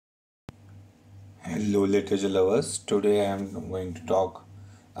Hello, literature lovers. Today I am going to talk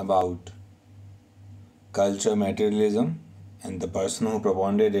about culture materialism, and the person who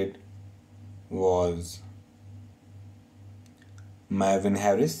propounded it was Marvin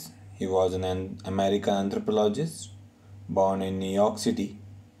Harris. He was an American anthropologist born in New York City.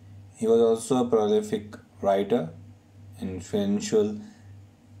 He was also a prolific writer and influential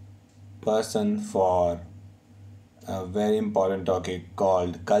person for a very important topic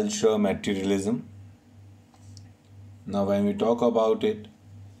called culture materialism. Now, when we talk about it,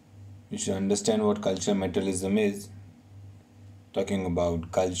 we should understand what culture materialism is, talking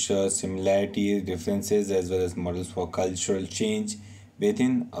about culture, similarities, differences, as well as models for cultural change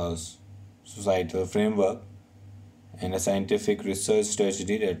within a societal framework, and a scientific research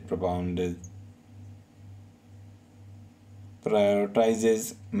strategy that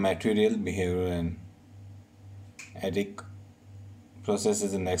prioritizes material, behavior, and ethic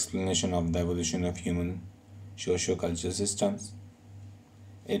processes and explanation of the evolution of human socio-cultural systems.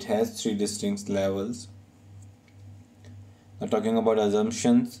 It has three distinct levels. Now, talking about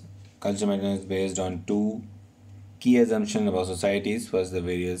assumptions, culture maintenance is based on two key assumptions about societies. First, the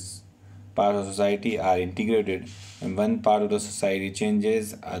various parts of society are integrated. When one part of the society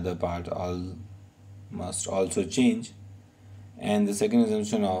changes, other part all must also change. And the second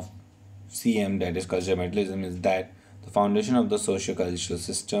assumption of CM, that is cultural materialism, is that the foundation of the socio-cultural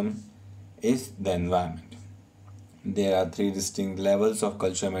system is the environment. There are three distinct levels of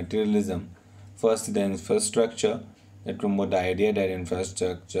cultural materialism. First, the infrastructure that promote the idea that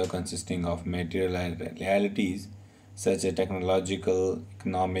infrastructure consisting of material realities such as technological,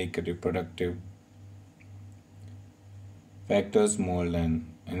 economic, reproductive factors mold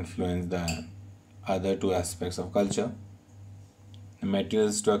and influence the other two aspects of culture. The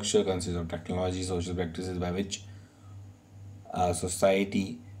material structure consists of technology, social practices by which a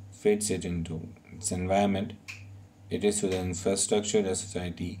society fits it into its environment. It is through the infrastructure that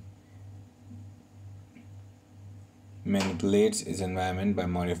society manipulates its environment by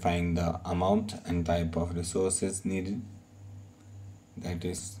modifying the amount and type of resources needed. That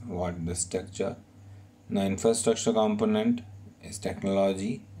is what the structure. Now, infrastructure component is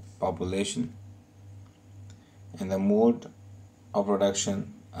technology, population, and the mode of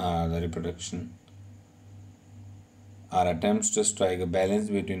production, the reproduction, are attempts to strike a balance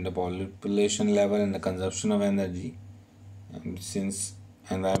between the population level and the consumption of energy. And since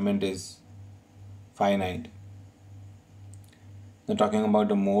environment is finite, now talking about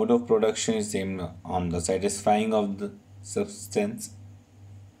the mode of production is aimed on the satisfying of the substance,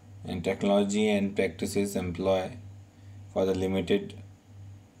 and technology and practices employ for the limited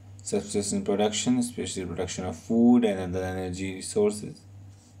subsistence production, especially production of food and other energy resources.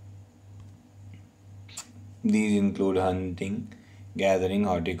 These include hunting, gathering,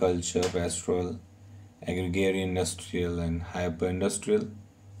 horticulture, pastoral, agrarian, industrial, and hyper-industrial.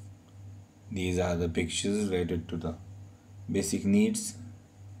 These are the pictures related to the basic needs.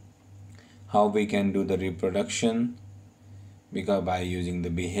 How we can do the reproduction, because by using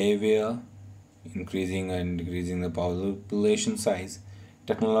the behavior, increasing and decreasing the population size.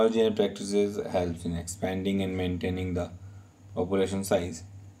 Technology and practices helps in expanding and maintaining the population size.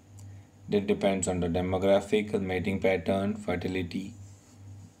 That depends on the demographic, mating pattern, fertility,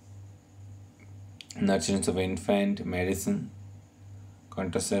 nurturance of infant, medicine,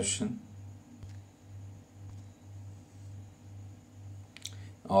 contraception.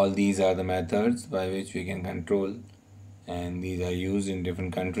 All these are the methods by which we can control, and these are used in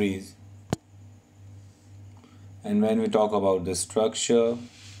different countries. And when we talk about the structure,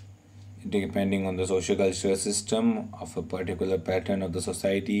 depending on the social cultural system of a particular pattern of the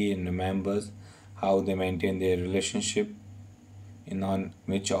society and the members, how they maintain their relationship, in on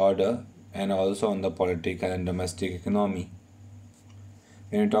which order, and also on the political and domestic economy.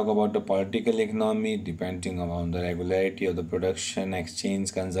 When we talk about the political economy, depending on the regularity of the production,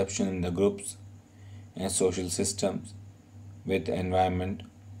 exchange, consumption in the groups and social systems with environment,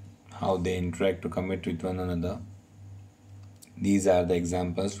 how they interact to commit with one another. These are the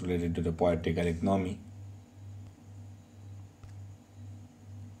examples related to the political economy.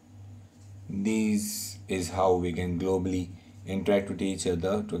 This is how we can globally interact with each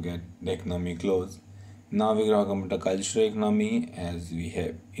other to get the economy close. Now we talk about the cultural economy, as we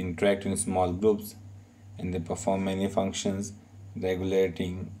have interact in small groups and they perform many functions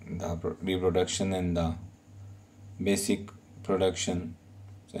regulating the reproduction and the basic production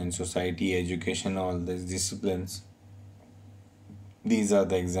in society, education, all these disciplines. These are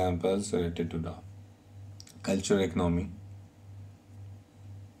the examples related to the cultural economy.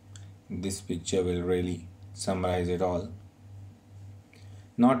 This picture will really summarize it all.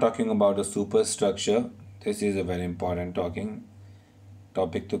 Not talking about the superstructure. This is a very important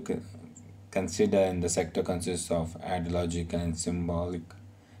topic to consider, and the sector consists of ideological and symbolic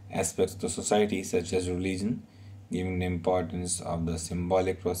aspects to society, such as religion, giving the importance of the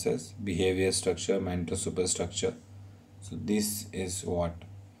symbolic process, behavior structure, mental superstructure. So this is what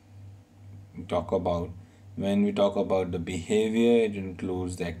we talk about. When we talk about the behavior, it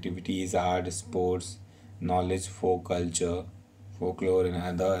includes the activities, art, sports, knowledge, folk culture, folklore, and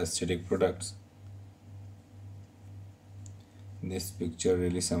other aesthetic products. This picture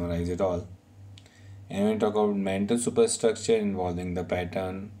really summarizes it all. And when we talk about mental superstructure, involving the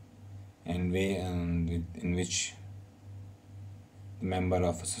pattern and way in which the member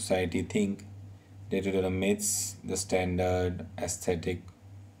of a society think, related to the myths, the standard, aesthetic,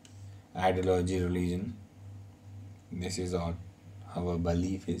 ideology, religion. This is all our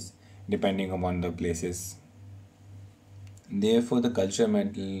belief is, depending upon the places. Therefore, the cultural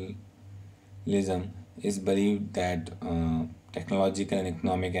mentalism is believed that technological and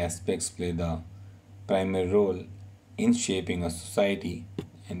economic aspects play the primary role in shaping a society,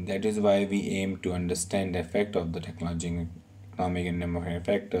 and that is why we aim to understand the effect of the technological, economic, and demographic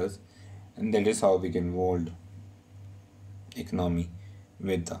factors, and that is how we can mold economy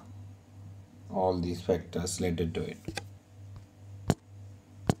with all these factors related to it.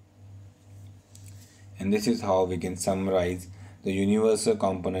 And this is how we can summarize the universal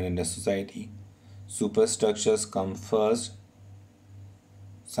component in the society. Superstructures come first: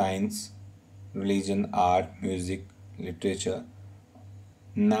 science, religion, art, music, literature.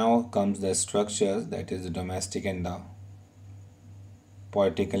 Now comes the structures, that is the domestic and the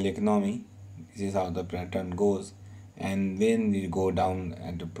political economy. This is how the pattern goes. And when we go down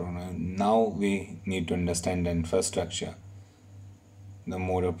at the pronoun, now we need to understand the infrastructure, the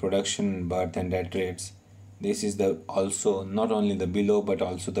mode of production, birth and death rates. This is the also not only the below but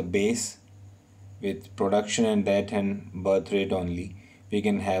also the base. With production and death and birth rate only, we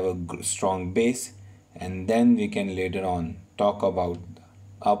can have a strong base, and then we can later on talk about the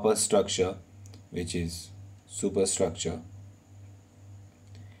upper structure, which is superstructure.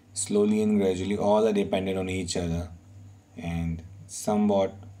 Slowly and gradually, all are dependent on each other and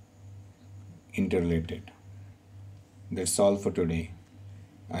somewhat interrelated. That's all for today.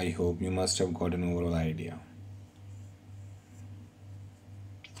 I hope you must have got an overall idea.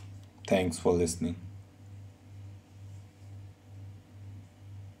 Thanks for listening.